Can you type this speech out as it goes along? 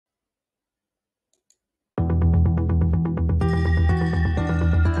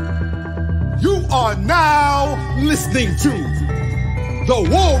are now listening to the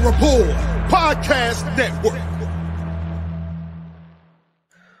War Report Podcast Network.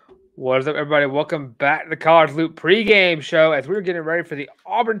 What is up, everybody? Welcome back to the College Loop Pregame Show as we're getting ready for the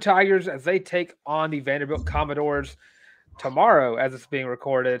Auburn Tigers as they take on the Vanderbilt Commodores tomorrow as it's being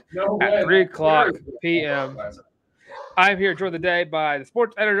recorded at 3 o'clock p.m. I'm here joined today by the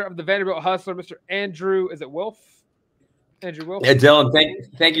sports editor of the Vanderbilt Hustler, Mr. Andrew, is it Wilf? Andrew Wilf? Yeah, Dylan,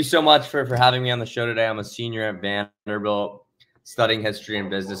 thank you so much for having me on the show today. I'm a senior at Vanderbilt studying history and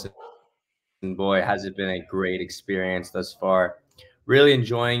business. And boy, has it been a great experience thus far. Really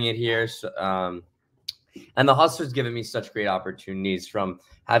enjoying it here. So, and the Hustler's given me such great opportunities, from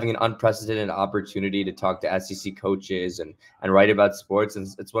having an unprecedented opportunity to talk to SEC coaches and write about sports. And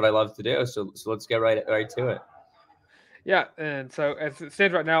it's what I love to do. So let's get right to it. Yeah, and so as it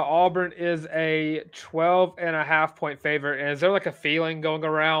stands right now, Auburn is a 12.5-point favorite. And is there like a feeling going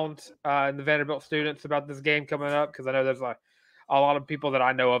around in the Vanderbilt students about this game coming up? Because I know there's like a lot of people that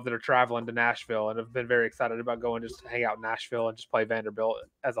I know of that are traveling to Nashville and have been very excited about going just to hang out in Nashville and just play Vanderbilt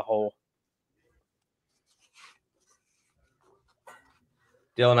as a whole.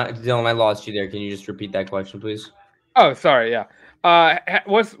 Dylan, I lost you there. Can you just repeat that question, please? Oh, sorry. Yeah.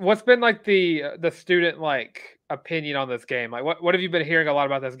 What's been like the student like opinion on this game? Like, what have you been hearing a lot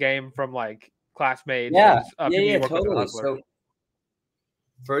about this game from like classmates? Yeah, and, totally. So,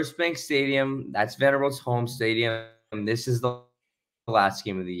 First Bank Stadium, that's Vanderbilt's home stadium. This is the last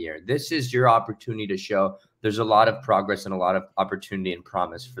game of the year. This is your opportunity to show there's a lot of progress and a lot of opportunity and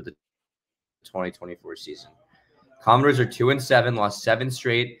promise for the 2024 season. Commodores are 2-7, lost 7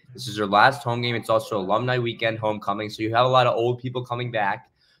 straight. This is their last home game. It's also alumni weekend, homecoming. So you have a lot of old people coming back.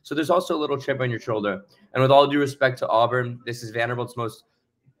 So there's also a little chip on your shoulder. And with all due respect to Auburn, this is Vanderbilt's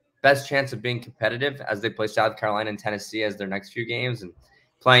best chance of being competitive as they play South Carolina and Tennessee as their next few games. And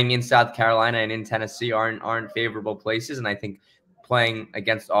playing in South Carolina and in Tennessee aren't favorable places. And I think playing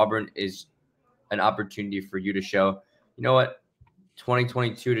against Auburn is an opportunity for you to show, you know what,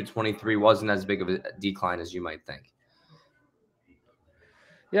 2022 to 23 wasn't as big of a decline as you might think.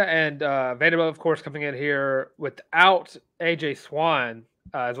 Yeah, and Vanderbilt, of course, coming in here without A.J. Swan,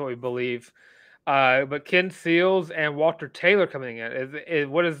 is what we believe. But Ken Seals and Walter Taylor coming in.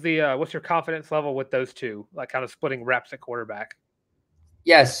 What's your confidence level with those two, like kind of splitting reps at quarterback?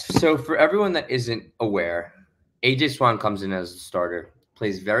 Yes, so for everyone that isn't aware, A.J. Swan comes in as a starter,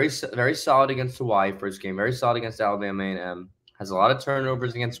 plays very, very solid against Hawaii first game, very solid against Alabama A&M, has a lot of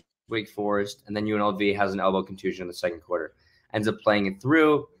turnovers against Wake Forest, and then UNLV has an elbow contusion in the second quarter. Ends up playing it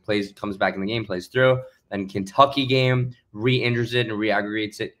through, comes back in the game, plays through. Then Kentucky game, re-injures it and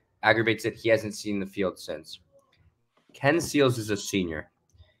aggravates it. He hasn't seen the field since. Ken Seals is a senior.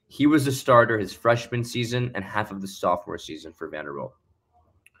 He was a starter his freshman season and half of the sophomore season for Vanderbilt.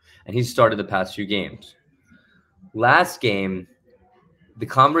 And he started the past few games. Last game, the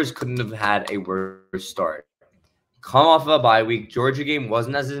Commodores couldn't have had a worse start. Come off of a bye week, Georgia game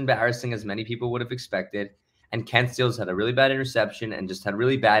wasn't as embarrassing as many people would have expected. And Ken Seals had a really bad interception and just had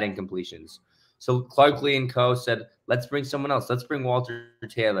really bad incompletions. So Clark Lee and co. said, let's bring someone else. Let's bring Walter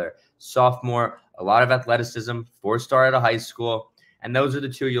Taylor, sophomore, a lot of athleticism, 4-star out of high school. And those are the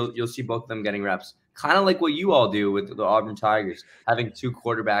two you'll see both of them getting reps. Kind of like what you all do with the Auburn Tigers, having 2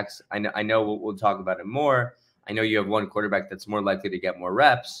 quarterbacks. I know we'll talk about it more. I know you have one quarterback that's more likely to get more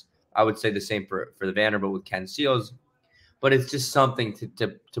reps. I would say the same for the Vanderbilt with Ken Seals. But it's just something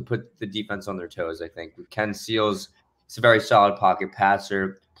to put the defense on their toes, I think. With Ken Seals, he's a very solid pocket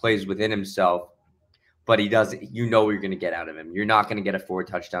passer, plays within himself, but he doesn't. You know what you're going to get out of him. You're not going to get a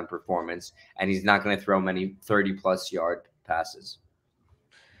 4-touchdown performance, and he's not going to throw many 30-plus yard passes.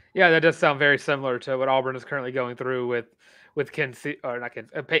 Yeah, that does sound very similar to what Auburn is currently going through with Peyton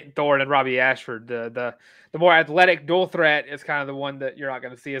Thorne and Robbie Ashford. The more athletic dual threat is kind of the one that you're not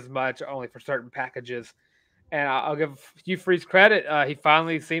going to see as much, only for certain packages. And I'll give Hugh Freeze credit. He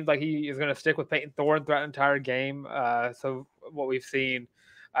finally seems like he is going to stick with Peyton Thorne throughout the entire game. So what we've seen,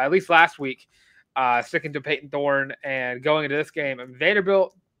 at least last week, sticking to Peyton Thorne and going into this game. And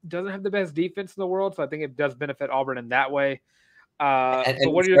Vanderbilt doesn't have the best defense in the world, so I think it does benefit Auburn in that way.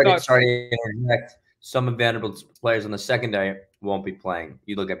 And what are your thoughts? Sorry to interject. Some of Vanderbilt's players on the secondary won't be playing.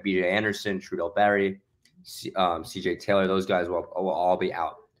 You look at B.J. Anderson, Trudell Berry, C.J. Taylor. Those guys will all be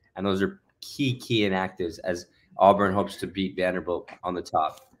out. And those are key inactives as Auburn hopes to beat Vanderbilt on the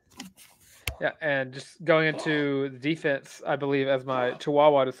top. Yeah, and just going into the defense, I believe, as my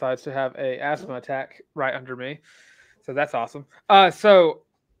Chihuahua decides to have a asthma attack right under me. So that's awesome. So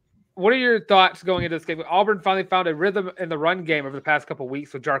what are your thoughts going into this game? Auburn finally found a rhythm in the run game over the past couple of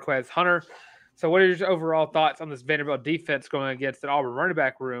weeks with Jarquez Hunter. So what are your overall thoughts on this Vanderbilt defense going against an Auburn running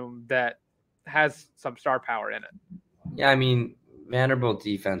back room that has some star power in it. Yeah, I mean, Vanderbilt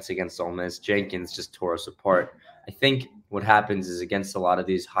defense against Ole Miss, Jenkins just tore us apart. I think what happens is against a lot of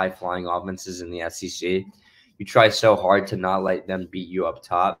these high-flying offenses in the SEC, you try so hard to not let them beat you up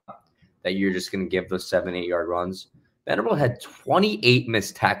top that you're just going to give those 7-8 yard runs. Vanderbilt had 28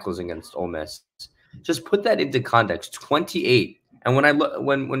 missed tackles against Ole Miss. Just put that into context, 28. And when I look,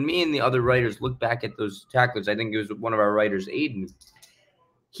 when me and the other writers look back at those tackles, I think it was one of our writers, Aiden.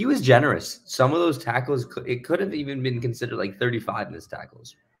 He was generous. Some of those tackles, it could have even been considered like 35 missed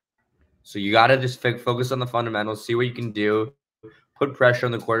tackles. So you got to just focus on the fundamentals, see what you can do, put pressure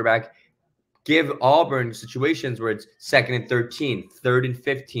on the quarterback, give Auburn situations where it's 2nd and 13, 3rd and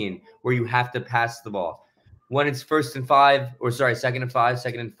 15, where you have to pass the ball. When it's 2nd and 5,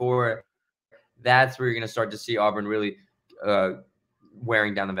 2nd and 4, that's where you're going to start to see Auburn really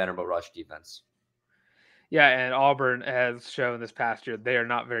wearing down the Vanderbilt rush defense. Yeah, and Auburn has shown this past year they are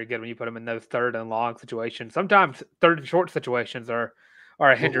not very good when you put them in those 3rd and long situations. Sometimes 3rd and short situations are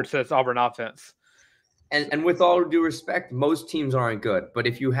a hindrance to this Auburn offense. And with all due respect, most teams aren't good. But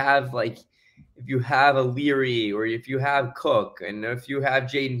if you have a Leary or if you have Cook and if you have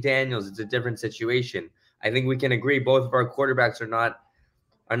Jaden Daniels, it's a different situation. I think we can agree both of our quarterbacks are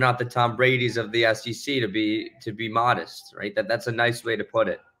not the Tom Brady's of the SEC to be modest, right? That's a nice way to put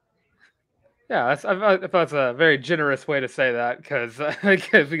it. Yeah, I thought that's a very generous way to say that because we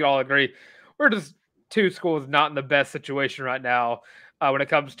can all agree we're just two schools not in the best situation right now when it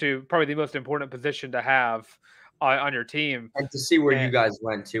comes to probably the most important position to have on your team. And to see where you guys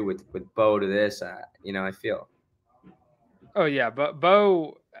went to with Bo to this, I feel. Oh yeah, but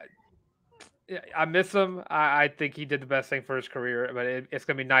Bo, I miss him. I think he did the best thing for his career, but it's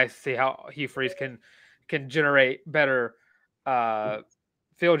gonna be nice to see how Hugh Freeze can generate better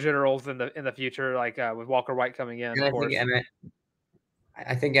field generals in the future, like with Walker White coming in. And of course.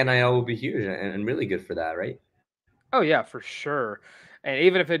 I think NIL will be huge and really good for that, right? Oh yeah, for sure. And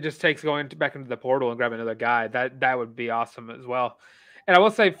even if it just takes going back into the portal and grabbing another guy, that would be awesome as well. And I will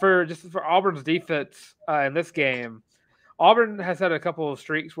say for Auburn's defense in this game, Auburn has had a couple of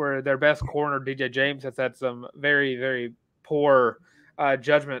streaks where their best corner, DJ James, has had some very, very poor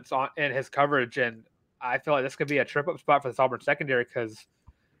judgments in his coverage, and I feel like this could be a trip-up spot for this Auburn secondary because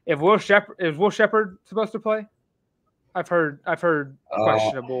is Will Shepherd supposed to play? I've heard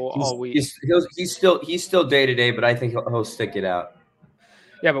questionable all week. He's still day-to-day, but I think he'll stick it out.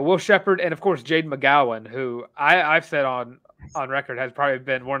 Yeah, but Will Shepherd and of course Jaden McGowan, who I've said on record has probably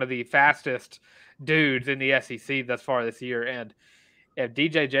been one of the fastest dudes in the SEC thus far this year. And if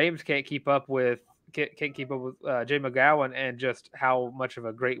DJ James can't keep up with Jay McGowan and just how much of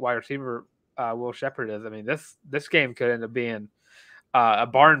a great wide receiver Will Shepherd is, I mean this game could end up being a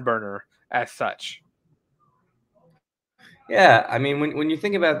barn burner as such. Yeah, I mean when you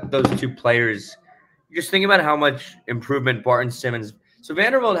think about those two players, you just think about how much improvement Barton Simmons. So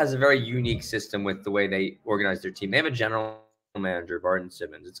Vanderbilt has a very unique system with the way they organize their team. They have a general manager, Barton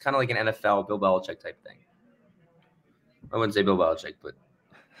Simmons. It's kind of like an NFL Bill Belichick type thing. I wouldn't say Bill Belichick, but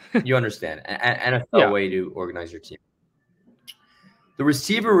you understand. An NFL way to organize your team. The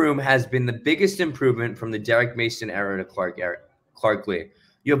receiver room has been the biggest improvement from the Derek Mason era to Clark Lee.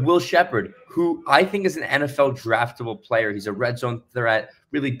 You have Will Shepherd, who I think is an NFL draftable player. He's a red zone threat,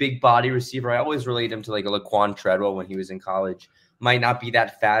 really big body receiver. I always relate him to like a Laquan Treadwell when he was in college. Might not be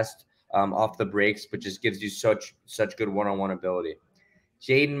that fast off the breaks, but just gives you such good one-on-one ability.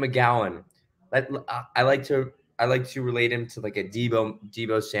 Jaden McGowan, I like to relate him to like a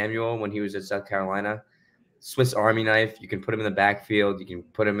Debo Samuel when he was at South Carolina. Swiss Army knife. You can put him in the backfield. You can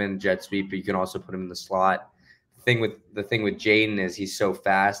put him in jet sweep, but you can also put him in the slot. The thing with Jaden is he's so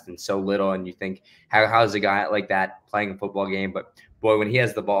fast and so little, and you think how's a guy like that playing a football game? But boy, when he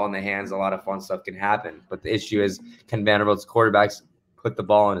has the ball in the hands, a lot of fun stuff can happen. But the issue is, can Vanderbilt's quarterbacks put the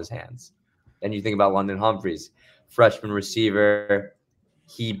ball in his hands? Then you think about London Humphreys, freshman receiver.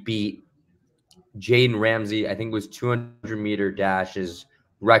 He beat Jaden Ramsey, I think it was 200-meter dashes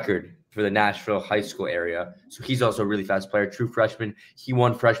record for the Nashville high school area. So he's also a really fast player, true freshman. He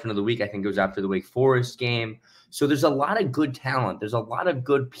won Freshman of the Week. I think it was after the Wake Forest game. So there's a lot of good talent. There's a lot of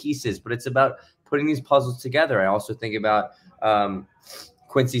good pieces, but it's about putting these puzzles together. I also think about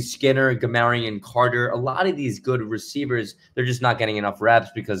Quincy Skinner, Gamarian Carter, a lot of these good receivers, they're just not getting enough reps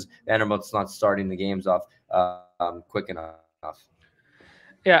because Vanderbilt's not starting the games off quick enough.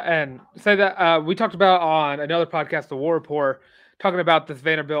 Yeah, and say that we talked about on another podcast, The War Report, talking about this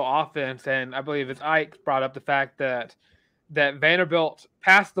Vanderbilt offense, and I believe it's Ike brought up the fact that Vanderbilt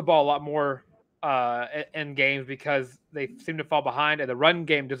passed the ball a lot more in games because they seem to fall behind, and the run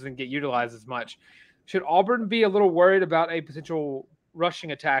game doesn't get utilized as much. Should Auburn be a little worried about a potential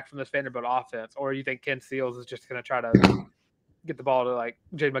rushing attack from this Vanderbilt offense, or you think Ken Seals is just going to try to get the ball to like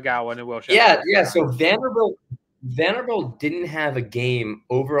Jay McGowan and Will Shepard? Yeah. So Vanderbilt didn't have a game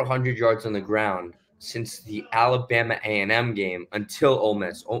over 100 yards on the ground since the Alabama A&M game until Ole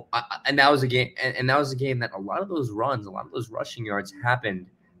Miss. And that was a game, and that was a game that a lot of those runs, a lot of those rushing yards happened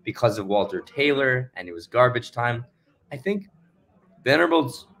because of Walter Taylor, and it was garbage time. I think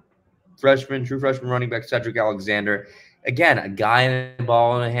Vanderbilt's true freshman running back Cedric Alexander, again, a guy in the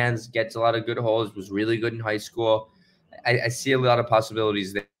ball in the hands, gets a lot of good holes, was really good in high school. I see a lot of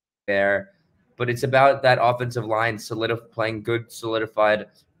possibilities there. But it's about that offensive line playing good, solidified,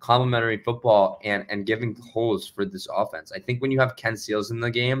 complementary football and giving holes for this offense. I think when you have Ken Seals in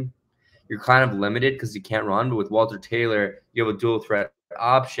the game, you're kind of limited because you can't run. But with Walter Taylor, you have a dual threat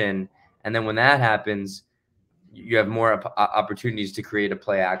option. And then when that happens, you have more opportunities to create a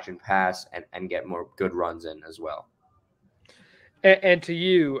play action pass and get more good runs in as well. And to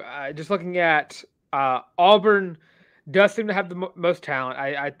you, just looking at Auburn does seem to have the most talent.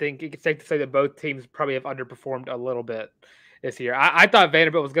 I think it's safe to say that both teams probably have underperformed a little bit this year. I thought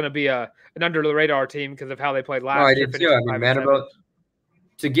Vanderbilt was going to be an under-the-radar team because of how they played last year. I did too. I mean, Vanderbilt,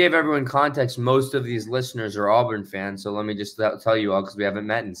 to give everyone context, most of these listeners are Auburn fans, so let me just tell you all because we haven't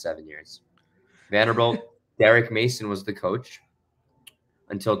met in 7 years. Vanderbilt, Derek Mason was the coach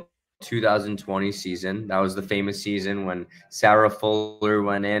until 2020 season. That was the famous season when Sarah Fuller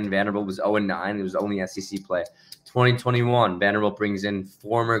went in. Vanderbilt was 0-9. It was only SEC play. 2021, Vanderbilt brings in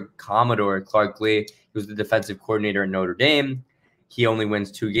former Commodore Clark Lee, who was the defensive coordinator at Notre Dame. He only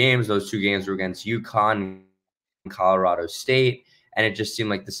wins 2 games. Those 2 games were against UConn and Colorado State, and it just seemed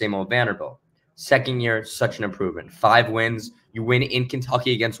like the same old Vanderbilt. Second year, such an improvement. 5 wins. You win in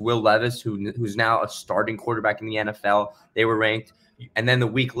Kentucky against Will Levis, who's now a starting quarterback in the NFL. They were ranked. And then the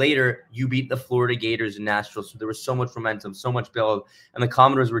week later, you beat the Florida Gators in Nashville. So there was so much momentum, so much build. And the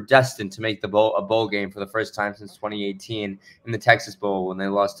Commodores were destined to make a bowl game for the first time since 2018 in the Texas Bowl when they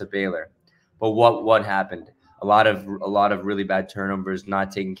lost to Baylor. But what happened? A lot of really bad turnovers,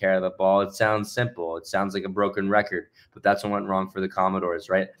 not taking care of the ball. It sounds simple. It sounds like a broken record. But that's what went wrong for the Commodores,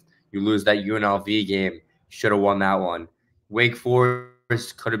 right? You lose that UNLV game. Should have won that one. Wake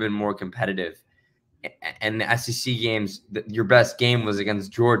Forest could have been more competitive. And the SEC games, your best game was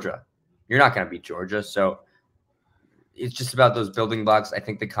against Georgia. You're not going to beat Georgia. So it's just about those building blocks. I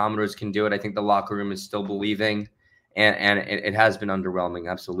think the Commodores can do it. I think the locker room is still believing. And it has been underwhelming,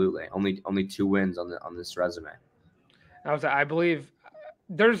 absolutely. Only 2 wins on this resume. I believe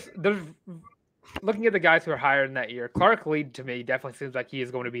there's looking at the guys who are hired in that year, Clark Lee to me definitely seems like he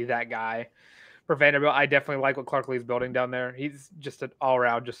is going to be that guy for Vanderbilt. I definitely like what Clark Lee's building down there. He's just an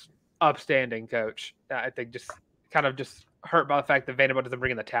all-around, just upstanding coach. I think just kind of just hurt by the fact that Vanderbilt doesn't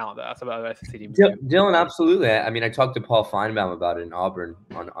bring in the talent that some other SEC teams do. Dylan, absolutely. I mean, I talked to Paul Feinbaum about it in Auburn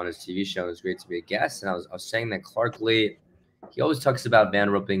on his TV show. It was great to be a guest, and I was saying that Clark Lee, he always talks about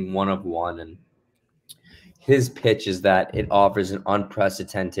Vanderbilt being one of one, and his pitch is that it offers an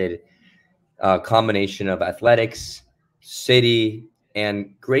unprecedented combination of athletics, city,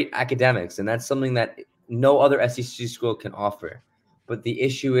 and great academics, and that's something that no other SEC school can offer. But the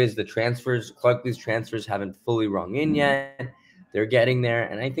issue is the transfers. Clark Lee's transfers haven't fully rung in yet. They're getting there,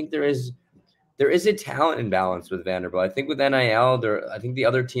 and I think there is a talent imbalance with Vanderbilt. I think with NIL, I think the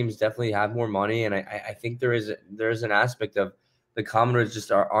other teams definitely have more money, and I think there is an aspect of the Commodores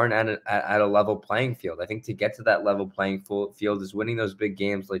just aren't at a level playing field. I think to get to that level playing field is winning those big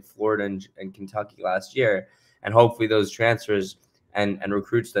games like Florida and Kentucky last year, and hopefully those transfers and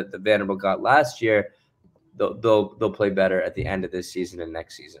recruits that the Vanderbilt got last year, they'll play better at the end of this season and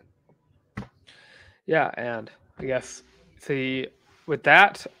next season. Yeah, and I guess with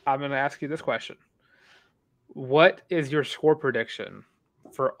that, I'm going to ask you this question: what is your score prediction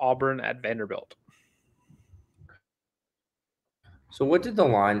for Auburn at Vanderbilt? So what did the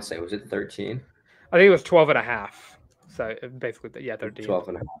line say? Was it 13? I think it was 12.5. So basically, yeah, 13.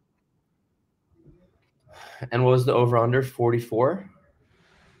 12.5. And what was the over/under? 44.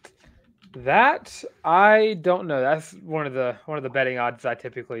 That I don't know. That's one of the betting odds I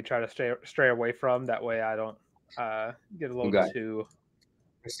typically try to stray away from. That way, I don't get a little too.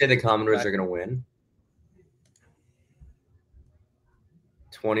 I say the Commodores are going to win.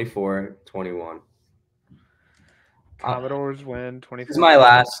 24-21. Commodores win 24. This is my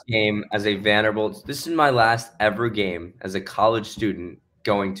last game as a Vanderbilt. This is my last ever game as a college student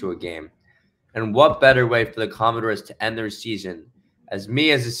going to a game. And what better way for the Commodores to end their season as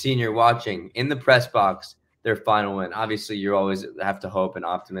me as a senior watching in the press box their final win. Obviously, you always have to hope and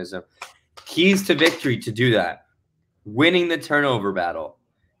optimism. Keys to victory to do that. Winning the turnover battle.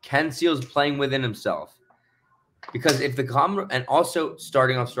 Ken Seals playing within himself. Because if the Commodores, and also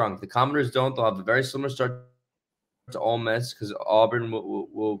starting off strong, if the Commodores don't, they'll have a very similar start to Ole Miss because Auburn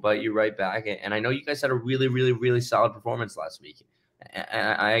will bite you right back. And I know you guys had a really, really, really solid performance last week.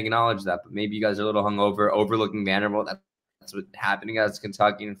 And I acknowledge that, but maybe you guys are a little hungover, overlooking Vanderbilt. That's what happened against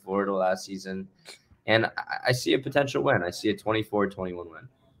Kentucky and Florida last season. And I see a potential win. I see a 24-21 win.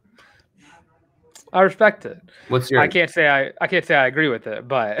 I respect it. What's your? I can't say I agree with it,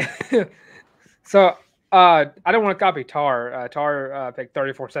 but so I don't want to copy Tarr. Tarr picked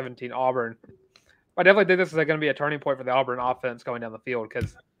 34-17 Auburn. I definitely think this is going to be a turning point for the Auburn offense going down the field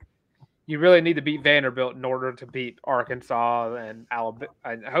because you really need to beat Vanderbilt in order to beat Arkansas and Alabama,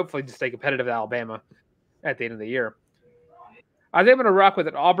 and hopefully just stay competitive with Alabama at the end of the year. I think I'm going to rock with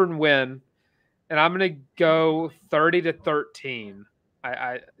an Auburn win, and I'm going to go 30-13.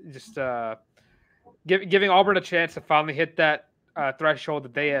 I just giving Auburn a chance to finally hit that threshold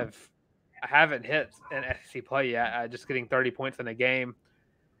that they haven't hit in SEC play yet. Just getting 30 points in a game,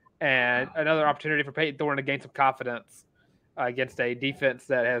 and another opportunity for Peyton Thorne to gain some confidence against a defense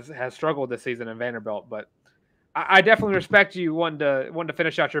that has struggled this season in Vanderbilt. But I definitely respect you wanting to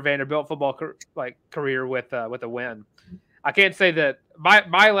finish out your Vanderbilt football career with a win. I can't say that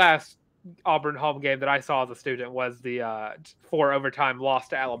my last Auburn home game that I saw as a student was the 4 overtime loss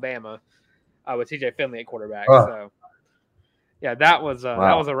to Alabama with TJ Finley at quarterback. Oh. So yeah, that was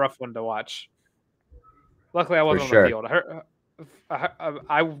a rough one to watch. Luckily, I wasn't on the field.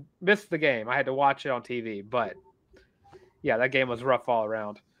 I missed the game. I had to watch it on TV, but yeah, that game was rough all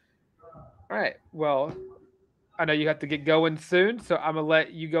around. All right, well, I know you have to get going soon, so I'm gonna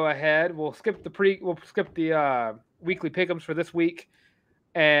let you go ahead. We'll skip the weekly pick'ems for this week,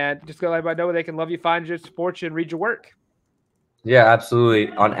 and just let everybody know where they can love you, find you, support you, and read your work. Yeah,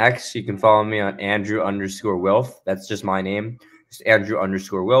 absolutely. On X, you can follow me on Andrew_Wilf. That's just my name, just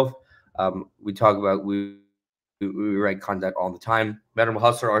Andrew_Wilf. We write content all the time. Vanderbilt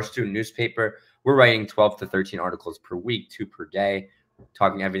Hustler, our student newspaper, we're writing 12 to 13 articles per week, 2 per day,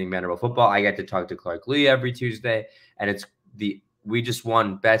 talking everything Vanderbilt football. I get to talk to Clark Lee every Tuesday, and we just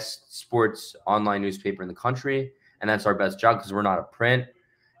won best sports online newspaper in the country, and that's our best job because we're not a print,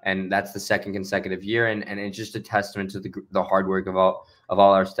 and that's the second consecutive year, and it's just a testament to the hard work of all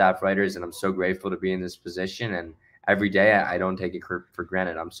our staff writers, and I'm so grateful to be in this position, and every day I don't take it for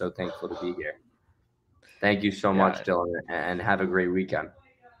granted. I'm so thankful to be here. Thank you so much, Dylan, and have a great weekend.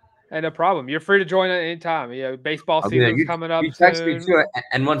 Hey, no problem. You're free to join at any time. Baseball season's coming up. You text me too,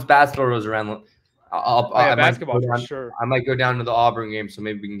 and once basketball rolls around, basketball for sure. I might go down to the Auburn game, so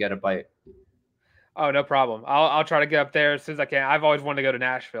maybe we can get a bite. Oh, no problem. I'll try to get up there as soon as I can. I've always wanted to go to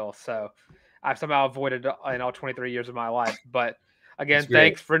Nashville, so I've somehow avoided in all 23 years of my life. But again,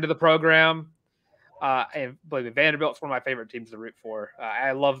 thanks, friend of the program. And believe me, Vanderbilt's one of my favorite teams to root for.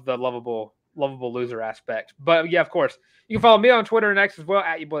 I love the lovable loser aspect. But yeah, of course, you can follow me on Twitter and X as well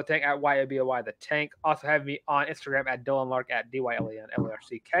at YouBoyTheTank, at YABOY the Tank. Also have me on Instagram at Dylan Larck, at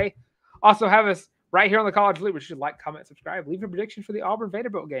DYLENLARCK. Also have us right here on the College Loop, which you should like, comment, subscribe. Leave your prediction for the Auburn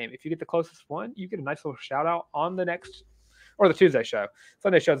Vanderbilt game. If you get the closest one, you get a nice little shout out on the Tuesday show.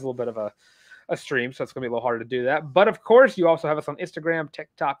 Sunday show is a little bit of a stream, so it's going to be a little harder to do that. But of course, you also have us on Instagram,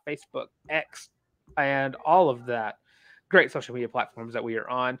 TikTok, Facebook, X, and all of that. Great social media platforms that we are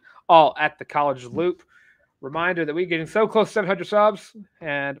on, all at the College Loop. Reminder that we're getting so close to 700 subs,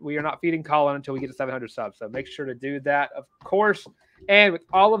 and we are not feeding Colin until we get to 700 subs. So make sure to do that, of course. And with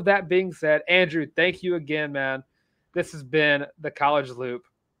all of that being said, Andrew, thank you again, man. This has been the College Loop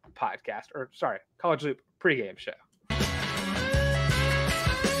podcast, College Loop Pregame Show.